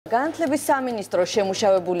განათლების სამინისტრო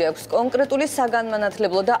შემუშავებული აქვს კონკრეტული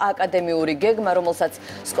საგანმანათლებლო და აკადემიური გეგმა, რომელსაც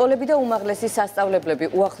სკოლები და უმაღლესი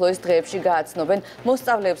სასწავლებლები უახლოეს დღეებში გააცნობენ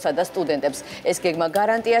მოსწავლეებსა და სტუდენტებს. ეს გეგმა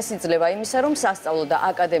გარანტიას იძლევა იმისა, რომ სასწავლო და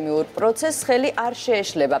აკადემიურ პროცესს ხელი არ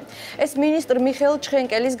შეეშლება. ეს მინისტრ მიხეილ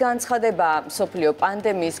ჩხენკელის განცხადებაა. მსოფლიო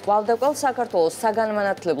პანდემიის კვალდაკვალ საქართველოს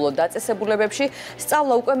საგანმანათლებლო დაწესებულებებში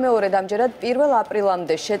სწავლა უკვე მეორედ ამჯერად 1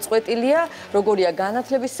 აპრილამდე შეწყვეტილია. როგორია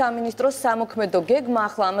განათლების სამინისტროს სამოქმედო გეგმა,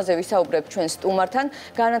 ახლა ამაზე ვისაუბრებ ჩვენ სტუმართან.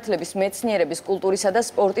 განათლების, მეცნიერების, კულტურისა და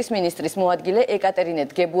სპორტის მინისტრის მოადგილე ეკატერინე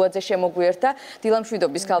დგებუაძე შემოგვიერთდა.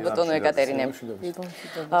 დილამშვიდობის ქალბატონო ეკატერინე.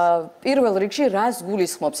 პირველ რიგში რას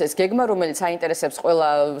გულისხმობს ეს გეგმა, რომელიც აინტერესებს ყველა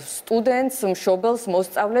სტუდენტს, მშობელს,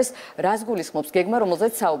 მოსწავლეს, რას გულისხმობს გეგმა,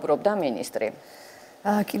 რომელზეც საუბრობდა მინისტრი?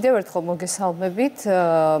 კიდევ ერთხელ მოგესალმებით.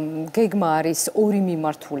 გეგმა არის ორი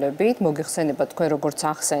მიმართულებით. მოგეხსენება თქვენ როგორც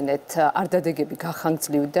ახსენეთ, არდადეგები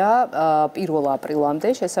გახანგრძლივდა 1 აპრილამდე.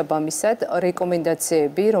 შესაბამისად,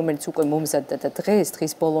 რეკომენდაციები, რომელიც უკვე მომზადდა და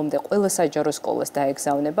დღის ბოლომდე ყველა საჯარო სკოლას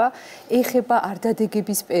დაეგზავნება, ეხება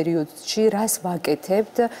არდადეგების პერიოდში, რას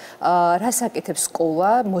ვაკეთებთ, რას აკეთებს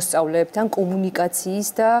სკოლა მოსწავლეებთან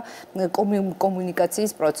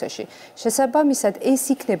კომუნიკაციის პროცესში. შესაბამისად, ეს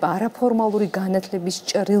იქნება არაფორმალური განათლების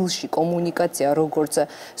ჭრილში კომუნიკაცია როგორც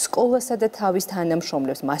სკოლასა და თავის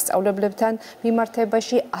თანამშრომლებს, მასწავლებლებთან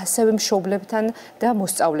მიმართებაში, ასევე მშობლებთან და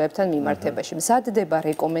მოსწავლეებთან მიმართებაში. მზადდება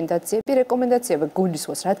რეკომენდაციები. რეკომენდაციები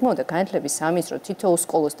გულისხმობს, რა თქმა უნდა, განათლების სამინისტრო თითოეულ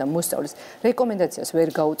სკოლას და მოსწავლეს რეკომენდაციას ვერ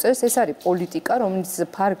გაუწევს. ეს არის პოლიტიკა, რომელიც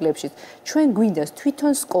ფარგლებში ჩვენ გვინდა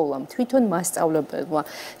თვითონ სკოლამ, თვითონ მასწავლებლებმა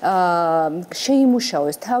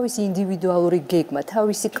შეიმუშავოს თავისი ინდივიდუალური გეგმა,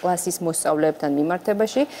 თავისი კლასის მოსწავლეებთან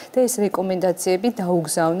მიმართებაში და ეს რეკომენდაციები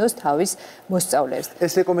დაუგზავნოს თავის მოსწავლეებს.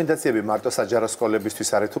 ეს რეკომენდაციები მარტო საჯარო სკოლებისთვის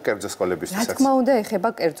არის თუ კერძო სკოლებისთვისაც? რა თქმა უნდა, ეხება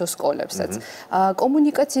კერძო სკოლებსაც.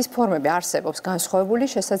 კომუნიკაციის ფორმები არსებობს განსხვავებული,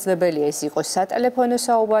 შესაძლებელია ეს იყოს სატელეფონო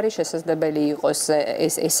საუბარი, შესაძლებელი იყოს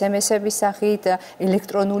ეს SMS-ების სახით,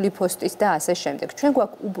 ელექტრონული პოსტით და ასე შემდეგ. ჩვენ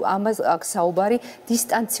გვაქვს ამას აქ საუბარი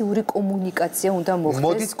დისტანციური კომუნიკაცია უნდა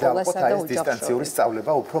მოხდეს სკოლასა და ოჯახში. დისტანციური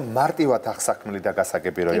სწავლება უფრო მარტივად აღსაქმნელი და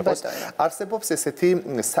გასაგები რო იყოს. არსებობს ესეთი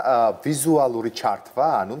ვიზუალური ჩართვა,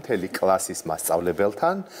 ანუ მთელი კლასის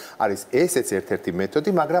მასწავლებელთან, არის ესეც ერთ-ერთი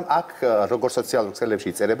მეთოდი, მაგრამ აქ როგორც სოციალურ ქსელებში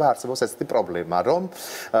იწერება, არსებობს ესეთი პრობლემა, რომ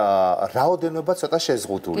რაოდენობა ცოტა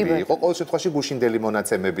შეზღუდული იყო. ყოველ შემთხვევაში გუშინდელი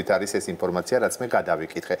მონაცემებით არის ეს ინფორმაცია, რაც მე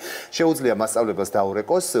გადავიკითხე. შეუძლია მასწავლებელს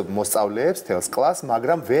დაურეკოს მოსწავლეებს თელს კლასს,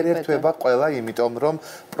 მაგრამ ვერ ერთვება ყველა, იმიტომ რომ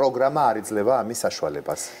პროგრამა არ იძლევა ამის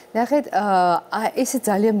საშუალებას. ნახეთ, ეს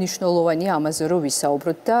ძალიან მნიშვნელოვანია ამაზე რომ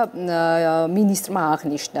ვისაუბროთ და მინისტრმა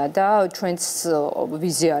აღნიშნა და ჩვენც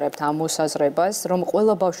ვიზიარებთ ამ მოსაზრებას, რომ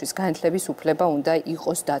ყველა ბავშვის განათლების უფლება უნდა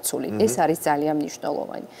იყოს დაცული. ეს არის ძალიან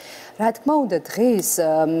მნიშვნელოვანი. რა თქმა უნდა, დღეს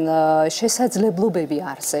შესაძლებლობები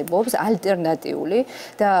არსებობს, ალტერნატიული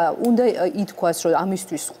და უნდა ითქვას, რომ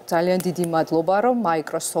ამისთვის ძალიან დიდი მადლობა, რომ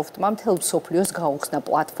Microsoft-მა მთელ მსოფლიოს გაუხსნა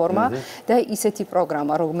პლატფორმა და ისეთი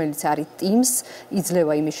პროგრამა, რომელიც არის Teams,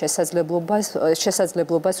 იძლევა იმის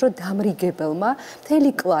შესაძლებლობას, რომ დამრიგებელმა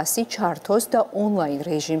მთელი კლასი ჩართოს და ონლაინ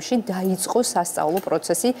რეჟიმში დაიწყოს სასწავლო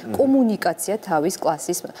პროცესი, კომუნიკაცია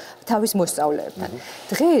თავის მოსწავლეებთან.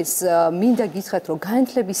 დღეს მინდა გითხრათ, რომ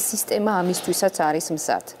განათლების სისტემა ამისთვისაც არის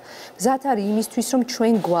მზად. მზად არის იმისთვის, რომ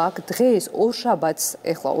ჩვენ გვაქვს დღეს ორშაბათს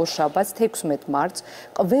 16 მარტს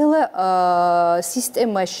ყველა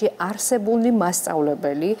სისტემაში არსებული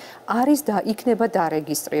მასწავლებელი არის და იქნება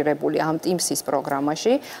დარეგისტრირებული ამ Teams-ის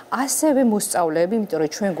პროგრამაში, ასევე მოსწავლეები, იმიტომ რომ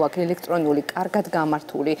ჩვენ გვაქვს ელექტრონული კარგად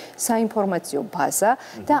გამართული საინფორმაციო ბაზა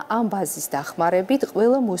და ამ ბაზის დახმარებით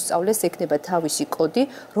ყველა მოსწავლეს ექნება თავისი კოდი,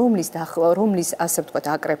 რომლის ასე ვთქვათ,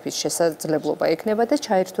 აკრეფის შესაძლებლობა ექნება და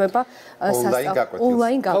ჩაერთვება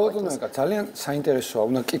ონლაინ გაკვეთილს. ძალიან საინტერესოა,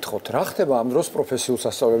 უნდა გკითხოთ, რა ხდება ამ დროს პროფესიულ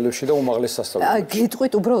სასწავლებლებში და უმაღლეს სასწავლებლებში?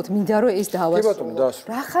 გეტყვით, უბრალოდ მინდა რომ ეს დავასრულო.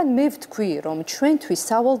 რახან მე ვთქვი, რომ ჩვენთვის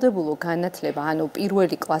სავალდებულო განათლება, ანუ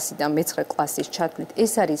 1 კლასიდან მე-9 კლასის ჩათვლით,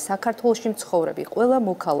 ეს არის საქართველოში მცხოვრები ყველა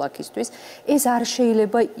მოქალაქისთვის, ეს არ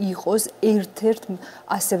შეიძლება იყოს ერთ-ერთ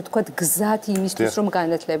ასე ვთქვათ, გზად იმისთვის, რომ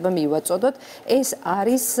განათლება მივაწოდოთ, ეს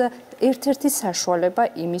არის ერთ-ერთი საშუალება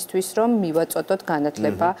იმისთვის, რომ მივაწოდოთ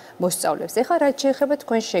განათლება მოსწავლეებს. ეხლა რაც შეეხება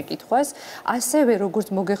თქვენ შეკითხვას, ასევე როგორც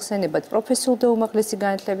მოგეხსენებათ, პროფესიულ და უმაღლესი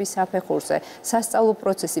განათლების საფეხურზე სასწავლო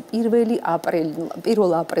პროცესი 1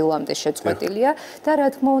 აპრილამდე შეწყვეტილია და რა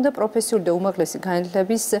თქმა უნდა, პროფესიული და უმაღლესი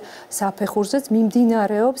განათლების საფეხურზეც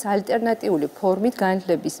მიმდინარეობს ალტერნატიული ფორმით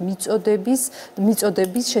განათლების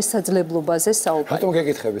მიწოდების შესაძლებლობაზე საუბარი. რატომ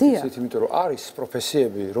გეკითხებით ისეთ, იმიტომ რომ არის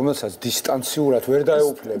პროფესიები, რომელსაც დისტანციურად ვერ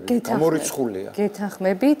დაეუფლებით.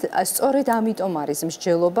 გეთანხმებით, სწორედ ამიტომ არის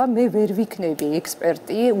მსჯელობა, მე ვერ ვიქნები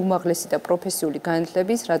ექსპერტი, უმაღლესი და პროფესიული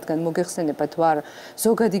განათლების, რადგან მოგეხსენებათ ვარ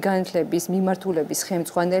ზოგადი განათლების მიმართულების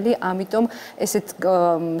ხელმძღვანელი, ამიტომ ესეთ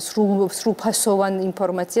სრულფასოვან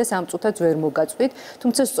ინფორმაციას ამ წუთაც ვერ მოგაწვით,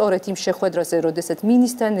 თუმცა სწორედ იმ შეხვედრაზე, როდესაც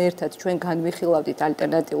მინისტრთან ერთად ჩვენ განვიხილავდით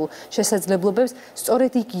ალტერნატიულ შესაძლებლობებს,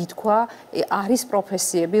 სწორედ იქ ითქვა, არის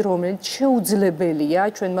პროფესიები, რომელიც შეუძლებელია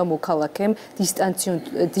ჩვენმა მოქალაქემ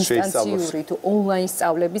დისტანციური თუ ონლაინ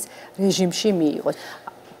სწავლების რეჟიმში მიიღოს.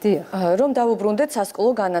 რომ დავუბრუნდეთ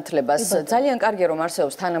სასკოლო განათლებას. ძალიან კარგია, რომ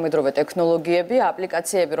არსებობს თანამედროვე ტექნოლოგიები,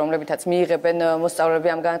 აპლიკაციები, რომლებითაც მიიღებენ მოსწავლეები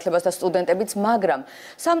ამ განათლებას და სტუდენტებიც, მაგრამ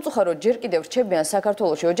სამწუხაროდ ჯერ კიდევ რჩებიან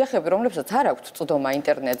საქართველოში ოჯახები, რომლებსაც არ აქვთ წვდომა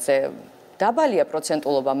ინტერნეტზე. დაბალია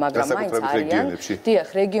პროცენტულობა, მაგრამ მაინც არიან. დიახ,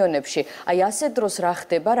 რეგიონებში. აი ასე დროს რა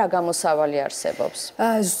ხდება, რა გამოსავალი არსებობს?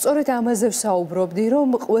 სწორედ ამაზე ვსაუბრობდი, რომ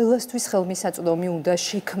ყველასთვის ხელმისაწვდომი უნდა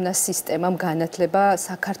შექმნას სისტემამ განათლება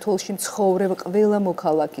საქართველოში მცხოვრებ ყველა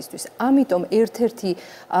მოქალაქისთვის. ამიტომ ერთ-ერთი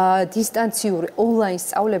დისტანციური ონლაინ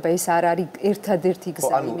სწავლება ეს არ არის ერთადერთი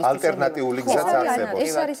გზა. ალტერნატიული გზაც არსებობს.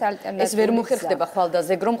 ეს არის ალტერნატიული. ეს ვერ მოხერხდება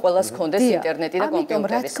ხვალდაზეგ, რომ ყველას ჰქონდეს ინტერნეტი და კომპიუტერი. ამიტომ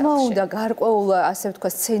რა თქმა უნდა, გარკვეულ ასე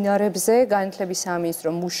ვთქვათ სცენარებზე განათლების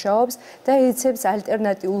სამინისტრო მუშაობს და ეცებს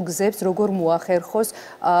ალტერნატიულ გზებს, როგორ მოახერხოს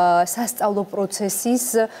სასწავლო პროცესის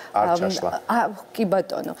კი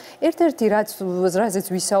ბატონო. ერთ-ერთი რაზეც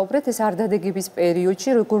ვისაუბრეთ, ეს არდადეგების პერიოდში,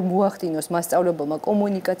 როგორ მოახდინოს მასწავლებელმა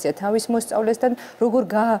კომუნიკაცია თავის მოსწავლესთან, როგორ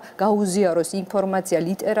გაუზიაროს ინფორმაცია,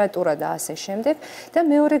 ლიტერატურა და ასე შემდეგ. და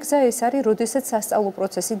მეორე გზა ეს არის, როდესაც სასწავლო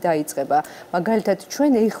პროცესი დაიწყება. მაგალითად,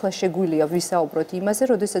 ჩვენ ეხლა შეგვიძლია ვისაუბროთ იმაზე,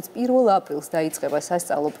 როდესაც 1 აპრილს დაიწყება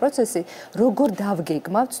სასწავლო პროცესი, როგორ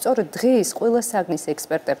დავგეგმავთ, სწორედ დღეს ყველა საგნის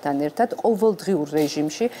ექსპერტებთან ერთად ყოველდღიურ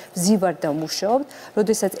რეჟიმში ვზივართ და მუშაობთ,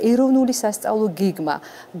 როდესაც ეროვნული სასწავლო გეგმა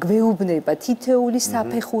გვეუბნება თითეული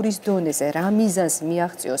საფეხურის დონეზე რა მიზანს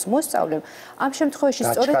მიაღწიოს მოსწავლემ, ამ შემთხვევაში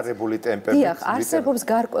სწორედ არსებობს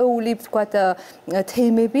გარკვეული, ვთქვათ,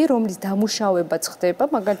 თემები, რომლის დამუშავებაც ხდება,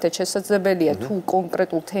 მაგალითად შესაძლებელია თუ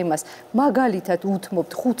კონკრეტულ თემას მაგალითად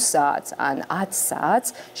უთმობთ 5 საათს ან 10 საათს,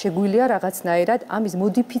 შეგვიძლია რაღაცნაირად ამის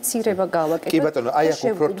მოდიფიცირება გავაკეთოთ. კი ბატონო, აი აქ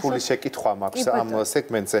უფრო რთული შეკითხვა მაქვს ამ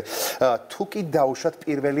სეგმენტზე. თუ კი დაუშვათ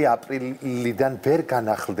 1 აპრილიდან ვერ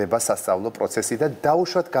განახლდება სასწავლო პროცესი და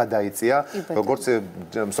დაუშვათ გადაიწია, როგორც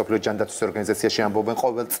მსოფლიო ჯანდაცვის ორგანიზაციაში ამბობენ,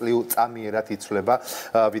 ყოველწამიერად იცვლება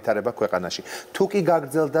ვითარება ქვეყანაში. თუ კი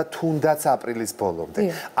გაგრძელდა თუნდაც აპრილის ბოლომდე,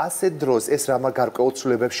 ასეთ დროს ეს რამა გარკვეულ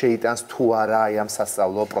ცვლილებებს შეიტანს თუ არა აი ამ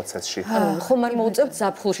სასწავლო პროცესში? ხომ არ მოუწევთ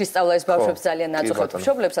ზაფხულში სწავლა ეს ბავშვებს ძალიან ნაწუხად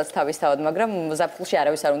მშობლებსაც თავისთავად, მაგრამ ზაფხულში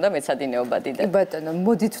არავის არ უნდა მეცადინეობა დიდად. კი ბატონო,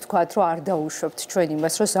 მოდით ვთქვათ, რომ არ დაუშვებთ ჩვენ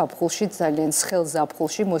იმას, რომ ზაფხულში ძალიან ცხელ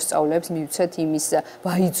ზაფხულში მოსწავლეებს მივცეთ იმის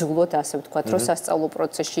ვაიძულოთ, ასე ვთქვათ, რომ სასწავლო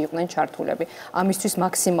პროცესში იყვნენ ჩართულები. ამისთვის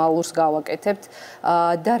მაქსიმალურს გავაკეთებთ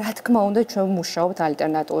და რა თქმა უნდა, ჩვენ მუშაობთ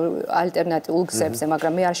ალტერნატიულ გზებზე,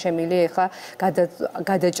 მაგრამ მე არ შემიძლია ახლა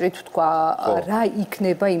გადაჭრით ვთქვა, რა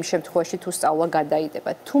იქნება იმ შემთხვევაში თუ სწავლა გადაიდება.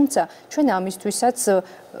 თუმცა ჩვენ ამისთვისაც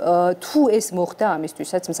თუ ეს მოხდა,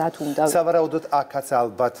 ამისთვისაც მზად უნდა. სავარაუდოდ აქაც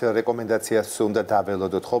ალბათ რეკომენდაციას უნდა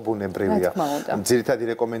დაველოდოთ, ხო, ბუნებრივია. ძირითადი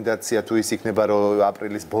რეკომენდაცია თუ ის იქნება, რომ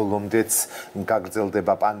აპრილის ბოლომდეც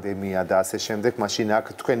გაგრძელდება პანდემია და ასე შემდეგ, მაშინ აქ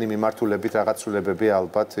თქვენი მიმართულებით რაღაც ცვლილებები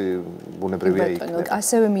ალბათ ბუნებრივია იქნება.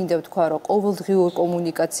 ასევე მინდა ვთქვა, რომ ყოველდღიურ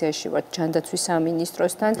კომუნიკაციაში ვართ ჯანდაცვის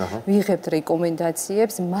სამინისტროსთან, ვიღებთ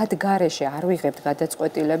რეკომენდაციებს, მათ გარეშე არ ვიღებთ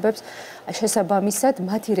გადაწყვეტილებებს, შესაბამისად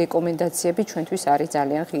მათი რეკომენდაციები ჩვენთვის არის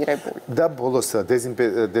ძალიან ღირებული. და ბოლოს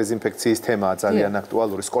დეზინფექციის თემაა ძალიან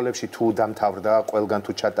აქტუალური. სკოლებში თუ დამთავრდა, ყველგან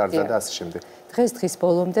თუ ჩატარდა და ასე შემდეგ. დღის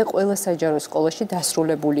ბოლომდე ყველა საჯარო სკოლაში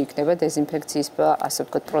დასრულებული იქნება დეზინფექციის ასე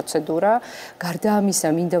ვთქვათ პროცედურა. გარდა ამისა,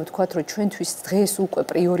 მინდა ვთქვათ, რომ ჩვენთვის დღეს უკვე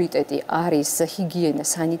პრიორიტეტი არის ჰიგიენა,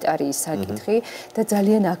 სანიტარიის საკითხი და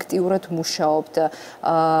ძალიან აქტიურად მუშაობთ.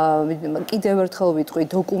 კიდევ ერთხელ ვიტყვი,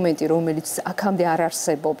 დოკუმენტი, რომელიც აქამდე არ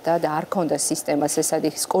არსებობდა და არ ქონდა სისტემას, ეს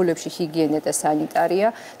არის სკოლებში ჰიგიენა და სანიტარია.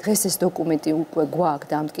 დღეს ეს დოკუმენტი უკვე გვაქვს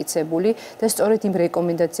დამტკიცებული და სწორედ იმ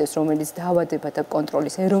რეკომენდაციას, რომელიც დაავადება და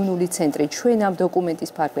კონტროლის ეროვნული ცენტრი ჩვენ ამ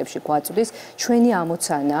დოკუმენტის ფარგლებში გვაწვდის, ჩვენი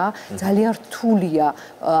ამოცანაა ძალიან რთულია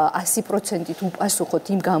 100%-ით უპასუხოთ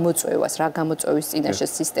იმ გამოწვევას, რა გამოწვევის წინაშე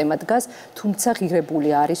სისტემა დგას, თუმცა ღირებული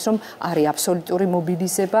არის, რომ არის აბსოლუტური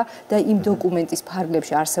მობილიზება და იმ დოკუმენტის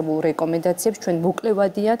ფარგლებში არსებულ რეკომენდაციებს ჩვენ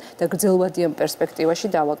მოკლევადიან და გრძელვადიან პერსპექტივაში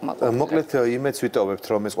დავაკმაყოფილებთ. მოკლედ იმედს ვიტოვებთ,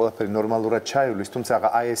 რომ ეს ყველაფერი ნორმალურად ჩაივლის, თუმცა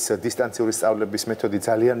აი ეს დისტანციური სწავლების მეთოდი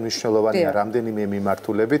ძალიან მნიშვნელოვანია რამდენიმე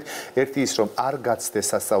მიმართულებით. ერთი ის, რომ არ გაცდეს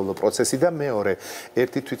სასწავლო პროცესი და მეორე,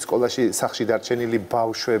 ერთი თვით სკოლაში სახლში დარჩენილი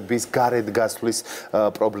ბავშვების გარეთ გასვლის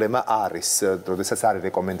პრობლემა არის. როდესაც არის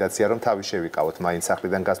რეკომენდაცია, რომ თავი შევიკავოთ მაინც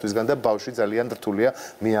სახლიდან გასვლისგან და ბავშვი ძალიან რთულია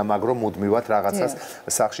მიამაგრო მუდმივად რაღაცას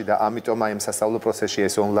სახლში და ამიტომ აი ამ სასწავლო პროცესში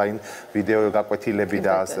ეს ონლაინ ვიდეო გაკვეთილები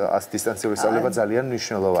და დისტანციური სწავლება ძალიან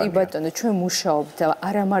მნიშვნელოვანია. კი ბატონო, ჩვენ მუშაობთ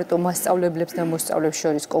არა მარტო მასწავლებლებს და მოსწავლეებს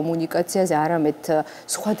შორის კომუნიკაციაზე, არამედ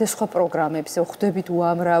სხვადასხვა პროგრამებზე, ხვდებით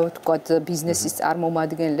უამრავ თქვათ ბიზნესის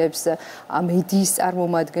წარმომადგენლებს, მედიის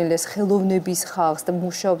წარმომადგენლებს, ხელოვნების ხალხს და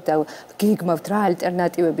მუშაობთ და გეგმავთ რა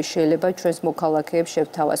ალტერნატივები შეიძლება ჩვენს მოქალაქეებს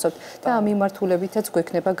შევთავაზოთ და ამ მიმართულებითაც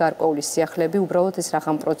გვექნება გარკვეული სიახლეები, უბრალოდ ეს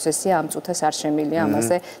რახან პროცესია ამ წუთას არ შემილია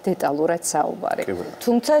ამაზე დეტალურად საუბარი.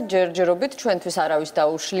 თუმცა ჯერჯერობით ჩვენთვის არავის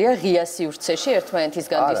დაუშლია ღია სივრცეში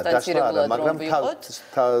ერთმანეთისგან დისტანცირებულად რომ ვიყოთ.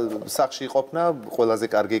 სახლში ყოფნა ყველაზე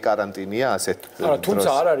კარგი კარანტინია ასეთ. არა, თუმცა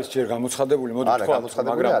არ არის ჯერ გამოცხადებული, მოდი ვთქვა,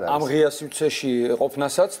 მაგრამ ამ ღია სივრცეში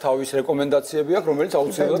ყოფნასაც თავის რეკომენდაციები აქვს, რომელიც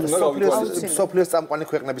აუცილებლად უნდა გავიტანოთ. სოფლიოს წამყვანი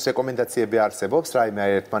ქვეყნების რეკომენდაციები არსებობს, რაიმე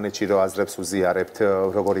ერთმანეთში რო აზრებს უზიარებთ,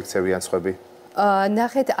 როგორ იქცევიან სხვები?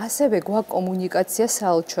 ნახეთ, ასევე გვაქვს კომუნიკაცია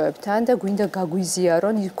საელჩოებთან და გვინდა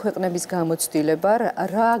გაგვიზიარონ ის ქვეყნების გამოცდილება,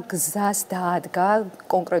 რა გზას დაადგა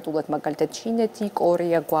კონკრეტულად მაგალითად ჩინეთი,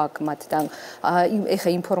 კორეა გვაქვს მათთან. ეხა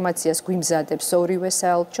ინფორმაციას გვიმზადებს ორივე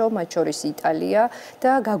საელჩო, მათ შორის იტალია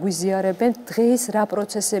და გაგვიზიარებენ დღეს რა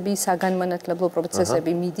პროცესები, საგანმანათლებლო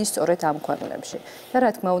პროცესები მიდის სწორედ ამ ქვეყნებში. და რა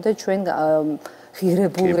თქმა უნდა, ჩვენ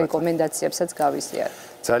ღირებულ რეკომენდაციებსაც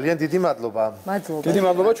გავიზიარებთ. ძალიან დიდი მადლობა. დიდი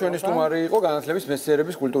მადლობა ჩვენი სტუმარი იყო განათლების,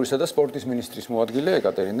 მეცნიერების, კულტურისა და სპორტის მინისტრის მოადგილე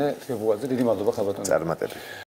ეკატერინე დგებუაძე. დიდი მადლობა ხალბატონო. წარმატებით.